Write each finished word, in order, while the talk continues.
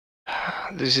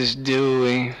This is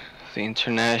Dewey, the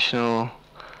international,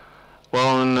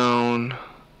 well-known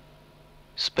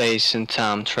space and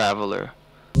time traveler.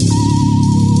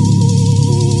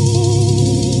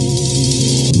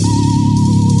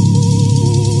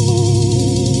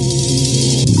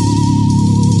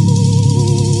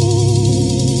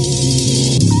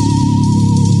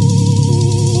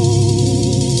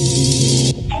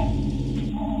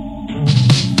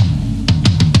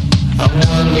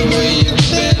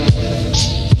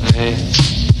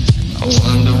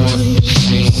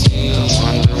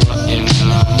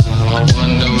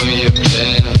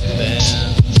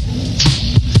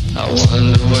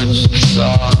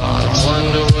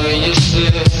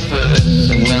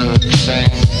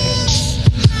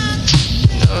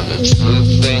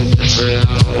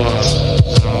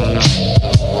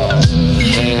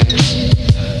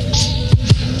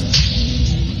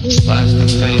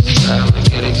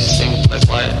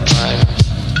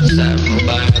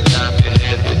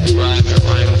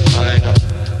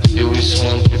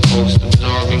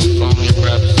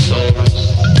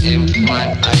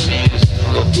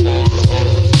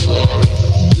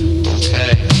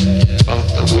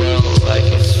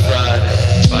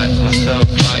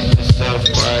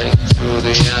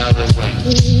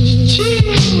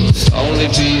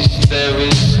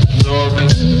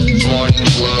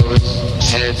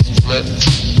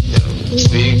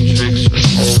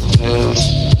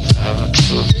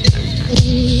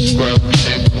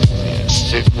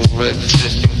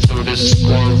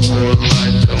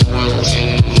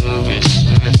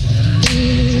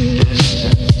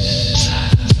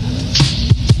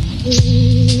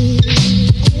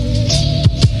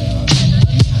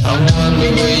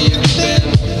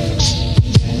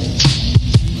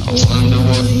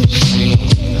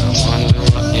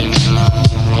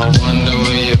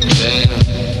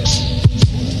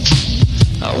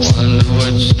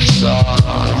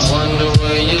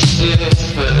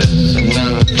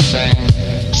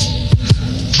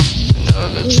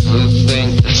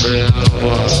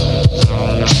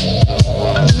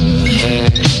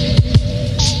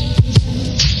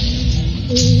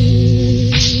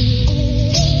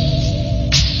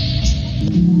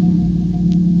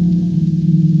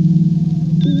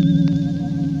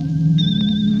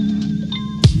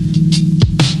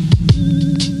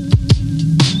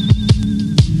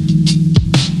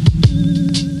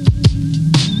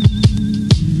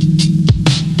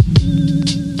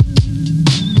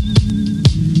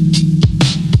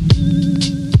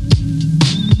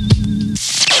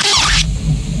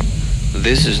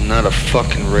 This is not a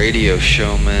fucking radio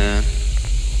show, man.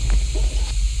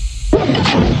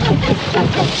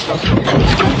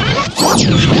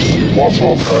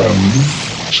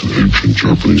 It's an ancient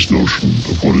Japanese notion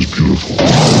of what is beautiful.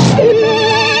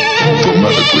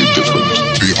 Dramatically different.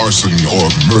 The arson or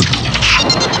murder.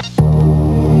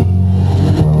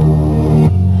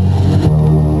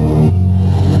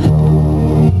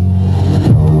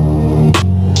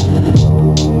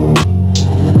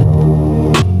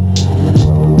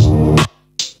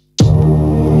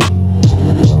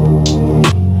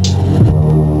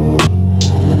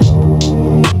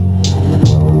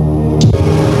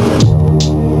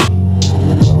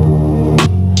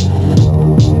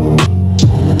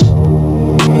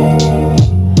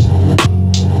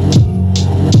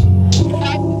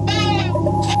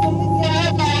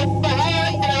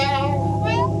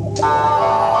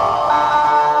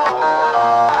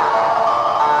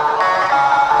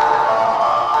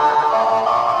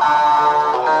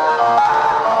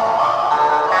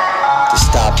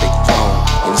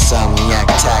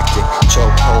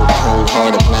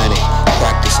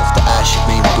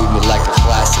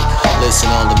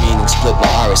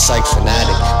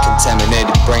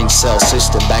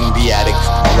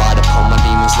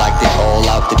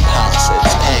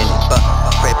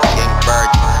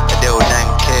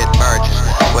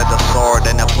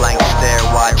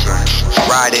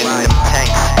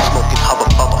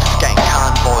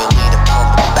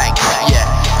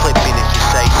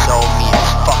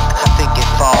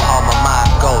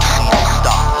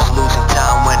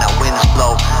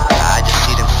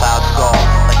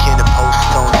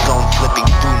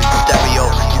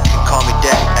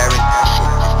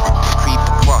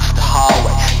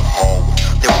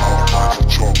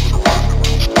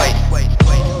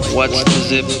 What's the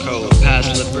zip code?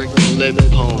 Pass the brick and lip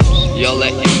poems. Y'all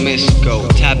let your miss go.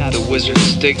 Tap the wizard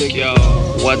stick, yo.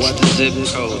 What's the zip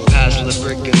code? Pass the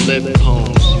brick and lip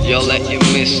poems. Y'all let your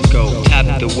miss go.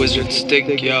 Tap the wizard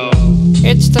stick, yo.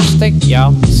 It's the stick,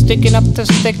 yo. Sticking up the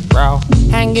stick, bro.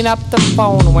 Hanging up the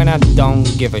phone when I don't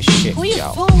give a shit,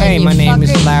 yo. Hey, my name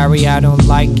is Larry. I don't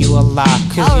like you a lot,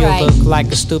 cause you look like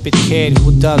a stupid kid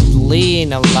who does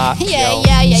lean a lot.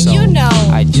 Yeah, yo. So you know.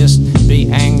 I just be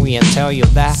angry and tell you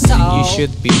that you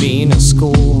should be being in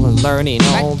school and learning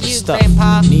all the stuff.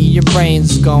 Grandpa. Need your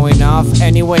brains going off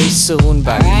anyway soon,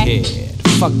 but kid,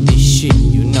 fuck this shit,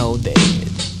 you know that.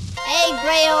 Hey,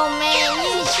 gray old man,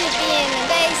 you should be in the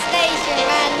base station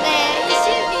right now. You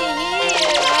should be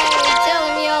here, man.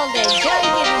 Telling me all that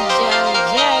junkity junk.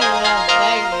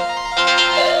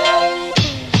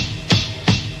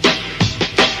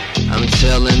 I'm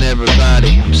telling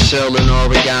everybody, I'm selling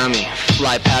origami.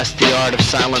 Fly past the art of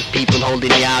silent people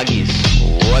holding yagis.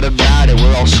 What about it?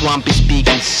 We're all swampy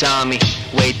speaking Sami.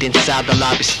 Wait inside the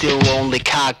lobby, still only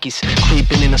khakis.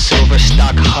 Creeping in a silver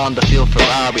stock Honda feel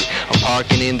Ferrari. I'm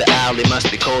parking in the alley, must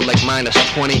be cold like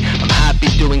 -20. I'm happy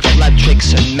doing flat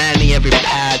tricks and manning every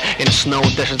pad. In a snow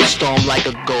desert storm like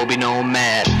a Gobi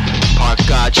nomad. Park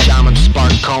god, shaman,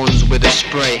 spark cones with a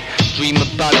spray. Dream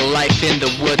about a life in the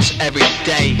woods every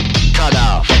day. Cut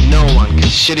off, no one,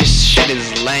 cause shit is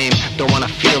lame. Don't wanna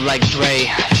feel like Dre,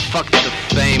 fuck the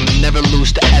fame. Never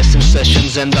lose the essence,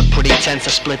 sessions end up pretty tense.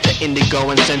 I split the indigo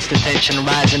and sense the tension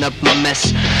rising up my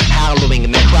mess. Hallowing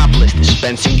in the necropolis,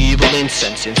 dispensing evil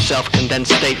incense. In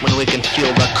self-condensed state when we can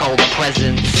feel the cold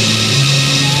presence.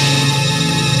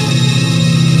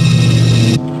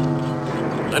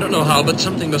 I don't know how, but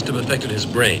something must have affected his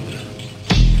brain,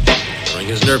 throwing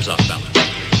his nerves off balance.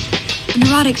 A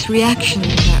neurotic's reactions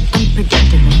are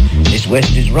unpredictable. Miss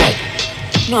West is right.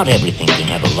 Not everything can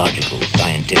have a logical,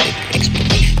 scientific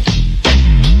explanation.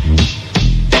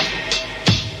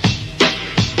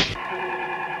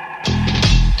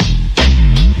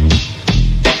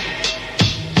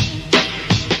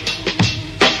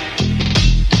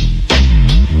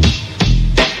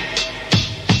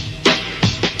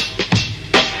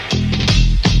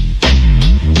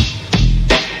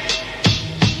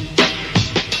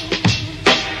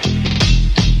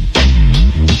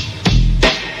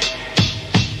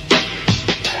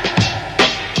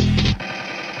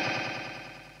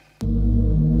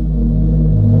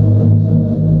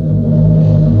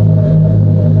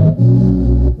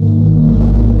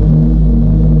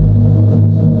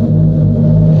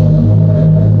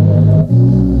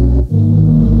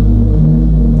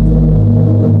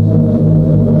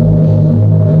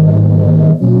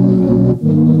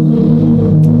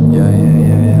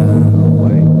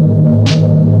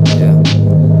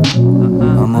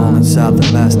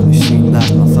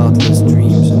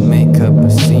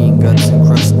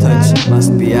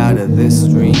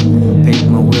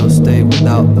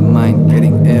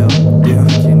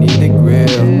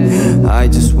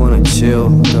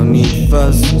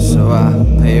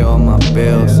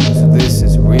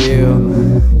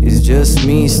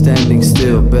 Standing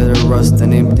still, better rust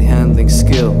than empty handling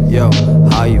skill. Yo,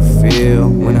 how you feel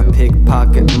when I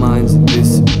pickpocket minds and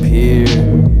disappear?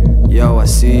 Yo, I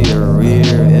see your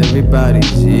rear,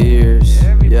 everybody's ears.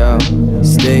 Yo,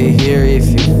 stay here if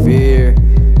you fear.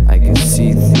 I can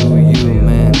see through you,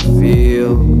 man,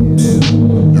 feel.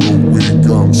 You're weak,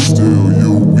 I'm still.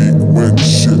 You're weak when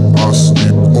shit, I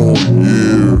sleep all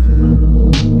year.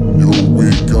 You're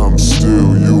weak, I'm still.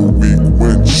 You're weak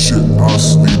when shit, I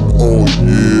sleep all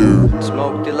year.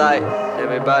 Smoke delight,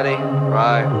 everybody,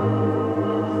 right?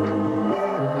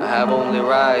 I have only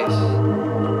rice,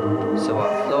 so I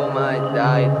flow my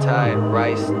diet tide,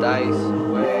 rice dice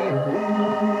away.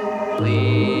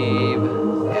 Leave,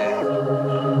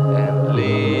 yeah, and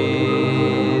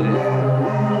bleed.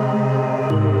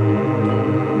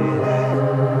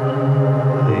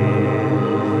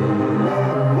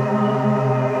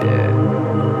 Yeah.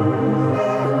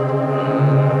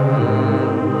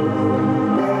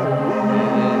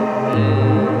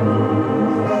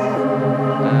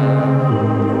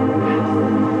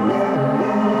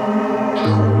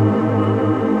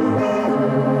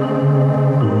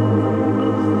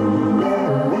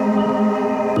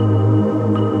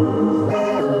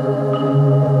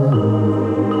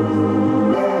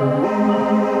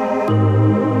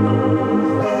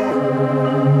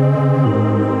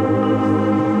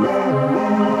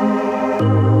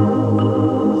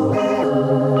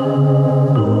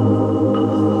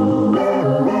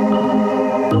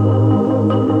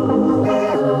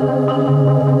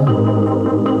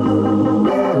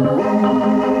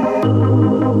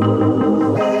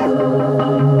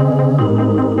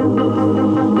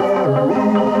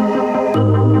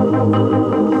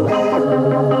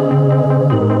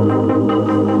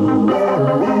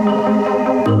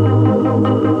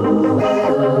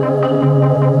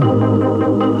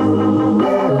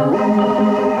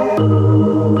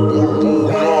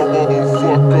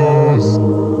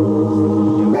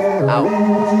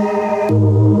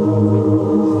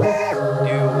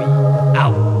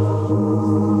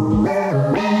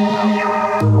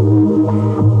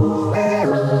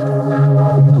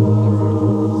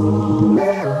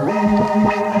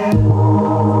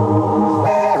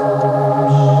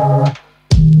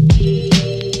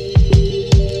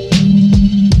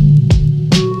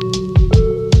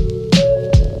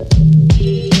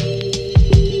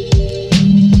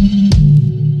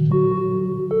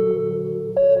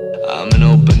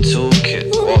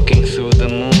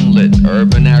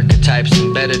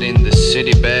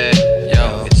 city bed.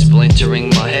 Yo, it's splintering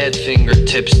my head,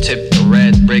 fingertips tip the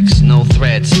red bricks, no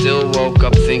thread. Still woke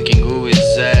up thinking, who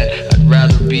is that? I'd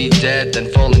rather be dead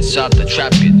than fall inside the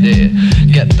trap you did.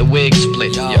 Get the wig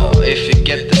split, yo, if you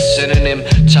get the synonym.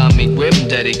 Tommy Grim,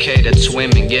 dedicated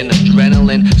swimming in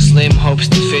adrenaline. Slim hopes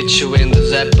to fit you in the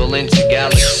Zeppelin to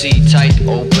galaxy tight.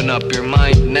 Open up your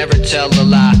mind, never tell a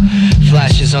lie.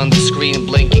 Flashes on the screen,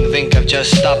 blinking, think I've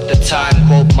just stopped the time.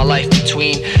 Quote my life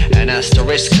between an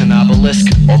asterisk and obelisk.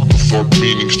 Up the thought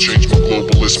meanings, change my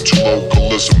globalism to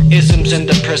localism. Isms in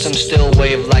the prism, still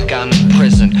wave like I'm in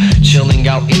prison. Chilling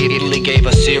out, Italy gave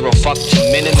a zero fuck to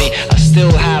mini-me. I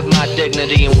still have my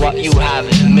dignity, and what you have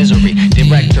is misery.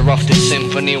 Director of the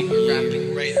symphony,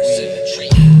 rapping rate of symmetry.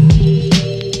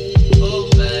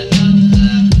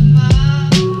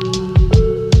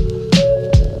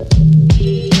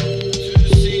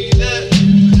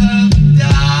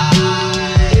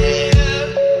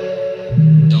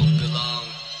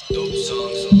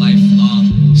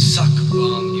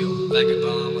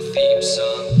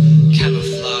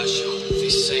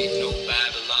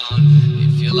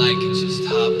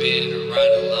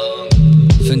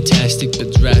 Fantastic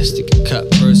but drastic, cut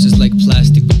verses like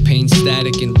plastic with pain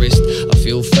static in wrist. I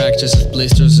feel fractures of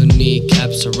blisters and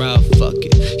kneecaps are out, fuck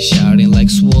it. Shouting like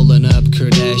swollen up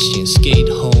Kardashian, skate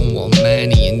home while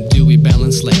Manny and Dewey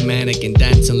balance like mannequin,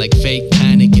 dancing like fake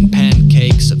panic and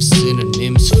pancakes of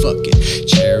synonyms, fuck it.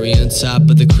 Cherry on top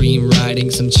of the cream, riding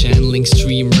some channeling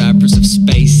stream rappers of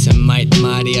space and mighty.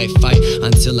 I fight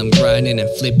until I'm grinding and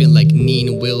flipping like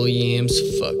Nina Williams,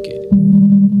 fuck it.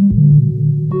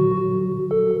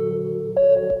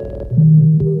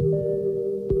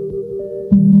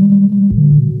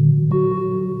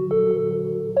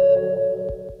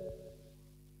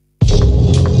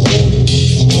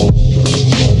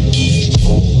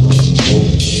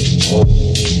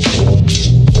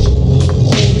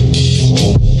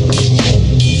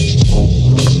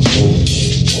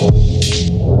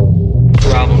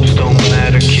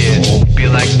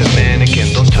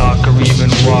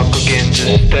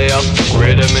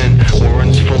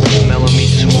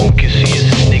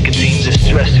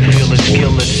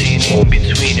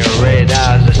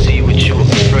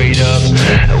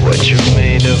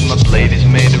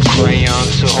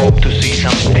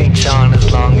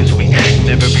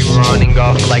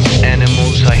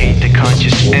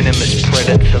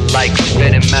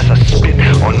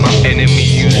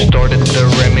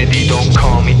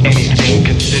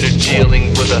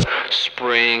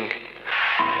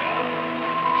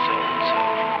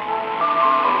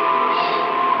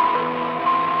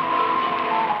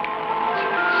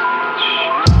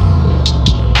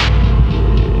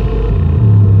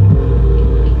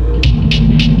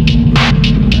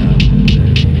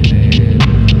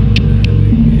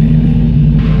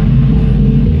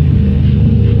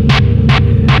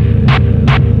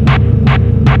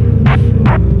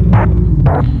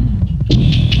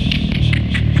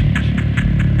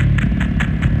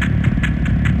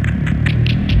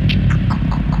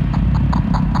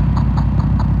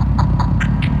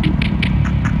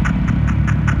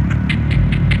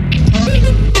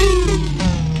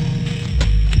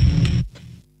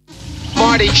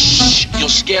 Shh, you'll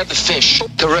scare the fish.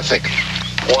 Terrific.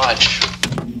 Watch.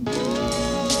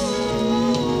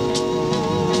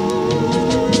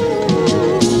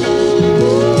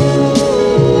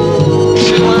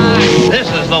 This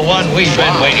is the one we've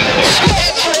been waiting for.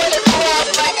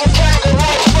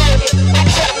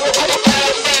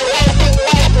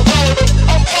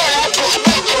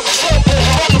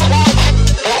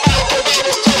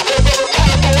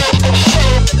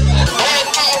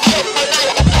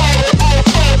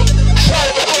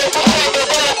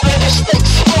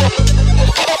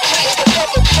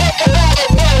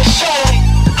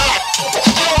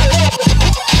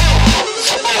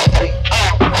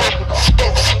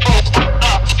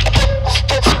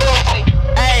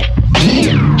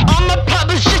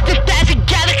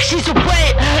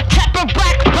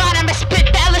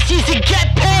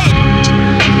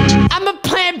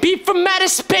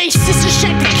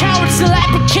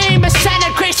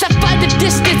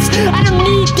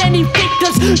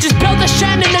 Just build a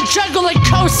shrine in the jungle and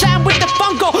co-sign with the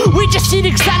fungal. We just eat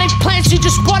exotic plants, you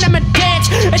just want them to dance.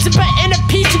 It's about inner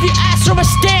peace if you ask from a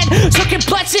stand. Sucking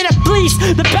blunts in a fleece,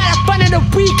 the better fun in a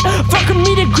week. Fucking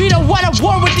meet and greet, I want a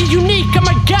war with the unique. I'm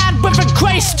a god with a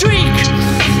gray streak.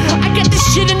 I got this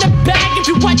shit in the bag, if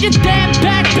you want your damn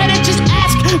bag, better just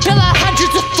ask. Fill out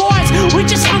hundreds of fours, we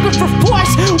just hungry for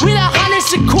force. We the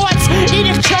hunters and courts,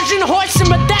 eating Trojan horse in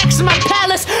my dax in my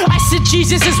palace. I said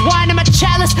Jesus is wine in my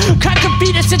chalice. Conquer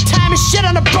Venus and time and shit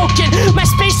on a broken. My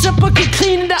space up looking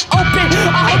clean in the open.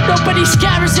 I hope nobody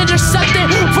scatters it or something.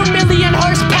 4 million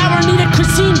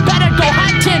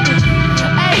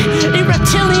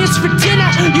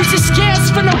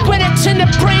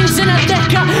chains and a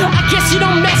liquor. I guess you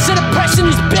don't mess with a person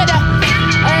who's bitter.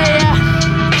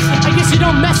 I guess you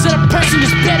don't mess with a person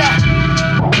who's bitter.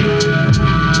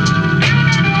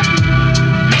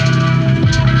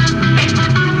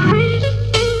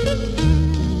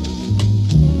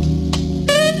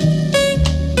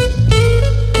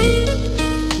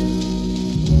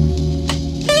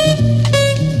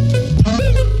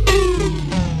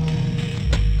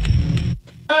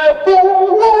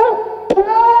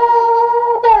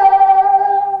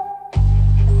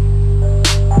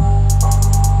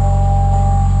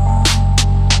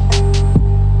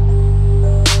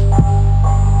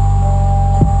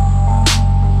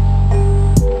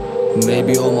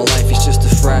 Maybe all my life is just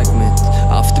a fragment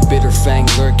of the bitter fang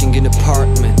lurking in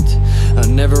apartment. A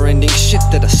never-ending shit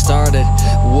that I started.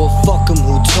 Well, fuck 'em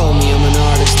who told me I'm an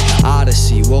artist.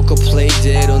 Odyssey, woke up, play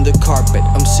dead on the carpet.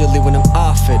 I'm silly when I'm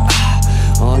off it.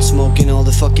 On smoking all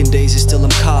the fucking days, and still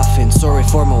I'm coughing. Sorry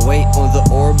for my weight on the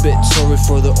orbit. Sorry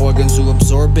for the organs who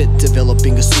absorb it.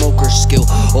 Developing a smoker's skill,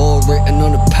 all written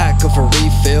on a pack of a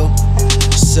refill.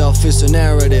 Self is a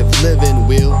narrative, living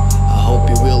will. I hope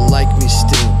you will like me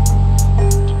still.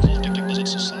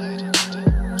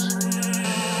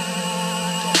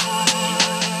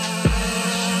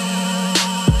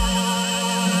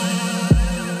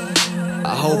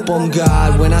 I hope on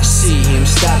God when I see him,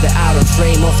 stab the outer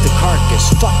frame of the carcass.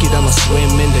 Fuck it, I'ma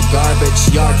swim in the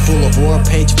garbage. Yard full of war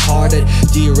page parted,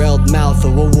 derailed mouth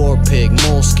of a war pig.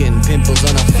 Moleskin, pimples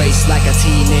on a face like a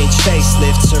teenage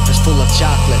facelift. Surface full of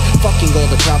chocolate, fucking all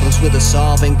the problems with the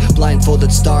solving.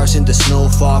 Blindfolded stars in the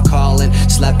snowfall calling.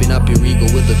 Slapping up your ego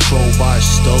with a crowbar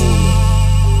stolen.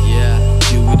 Yeah,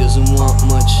 Dewey doesn't want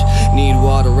much. Need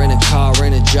water and a car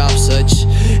and a job such.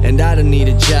 And I don't need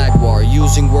a Jaguar.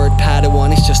 Using word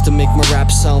Padawan is just to make my rap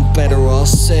sound better. All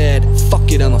said,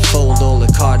 fuck it, I'ma fold all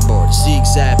the cardboard.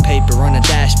 Zigzag paper on a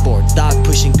dashboard. Dog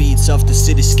pushing beats off the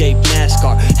cityscape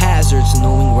NASCAR. Hazards,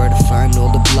 knowing where to find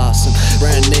all the blossom.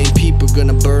 Brand name people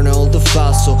gonna burn all the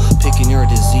fossil. Picking your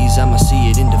disease, I'ma see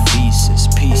it in the feces.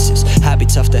 Pieces,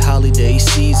 habits of the holiday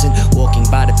season. Walking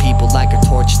by the people like a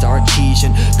torched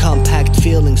artesian. Compact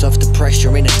feelings of the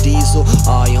pressure in a diesel.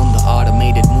 Eye on the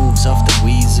automated moves of the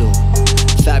weasel.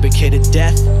 Fabricated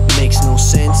death makes no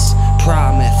sense.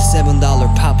 Prometh, $7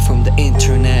 pop from the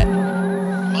internet.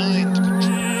 Mind control,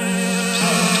 the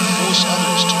power to force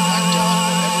others to act out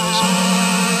whatever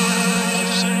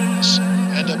is self-centeredness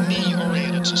and a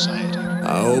me-oriented society.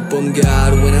 I hope I'm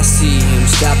God when I see him,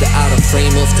 stab the outer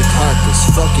frame of the carcass.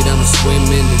 Fuck it, I'ma swim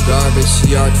in the garbage.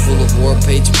 Yard full of war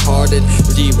page parted,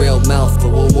 derailed mouth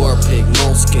of a war pig.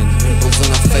 Moleskin, pimples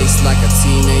on a face like a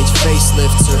teenage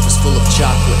facelift. Surface full of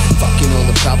chocolate, fucking all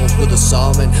the problems with a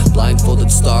solvent. Blindfolded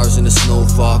stars in the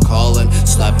snowfall calling.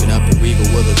 Slapping up a regal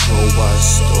with a crowbar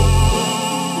stolen.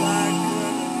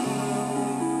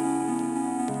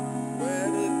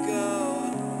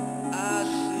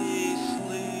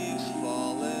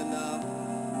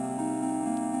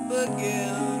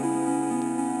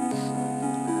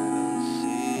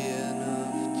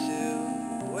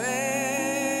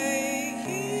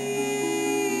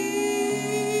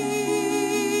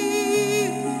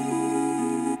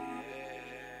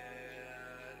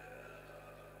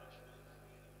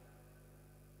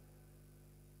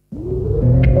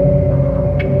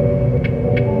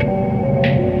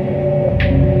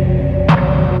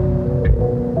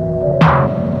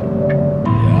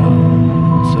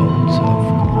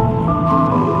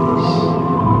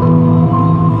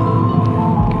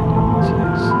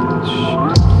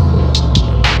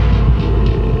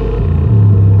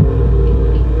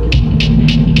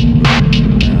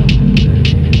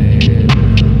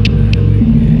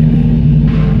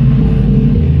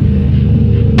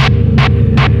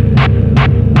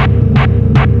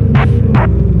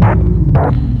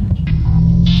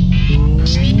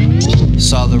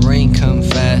 Saw the rain come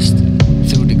fast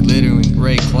through the glittering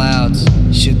gray clouds.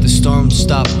 Should the storm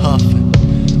stop huffing?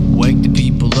 Wake the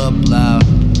people up loud.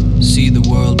 See the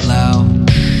world loud.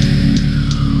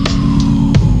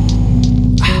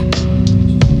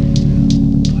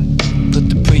 Put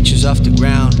the preachers off the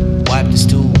ground. Wipe the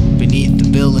stool beneath the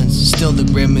villains. Still the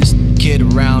grimmest kid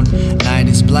around. Night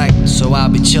is black, so I'll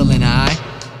be chillin',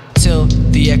 till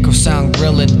the echo sound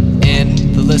grillin' and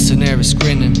the listener is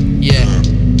grinning. Yeah,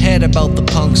 head about the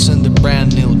punks and the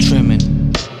brand new trimmin'.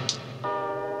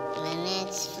 When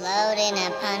it's floating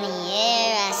upon the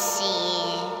air, I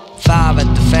see it. 5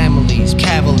 at the family's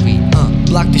cavalry,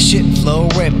 block the shit flow,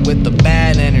 rip with the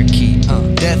bad anarchy,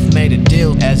 death made a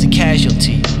deal as a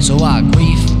casualty, so I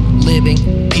grief,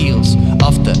 living, peels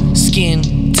off the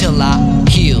skin till I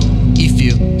heal. If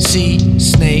you see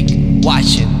snake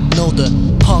watching, know the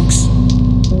punk's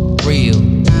real.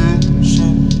 Yeah.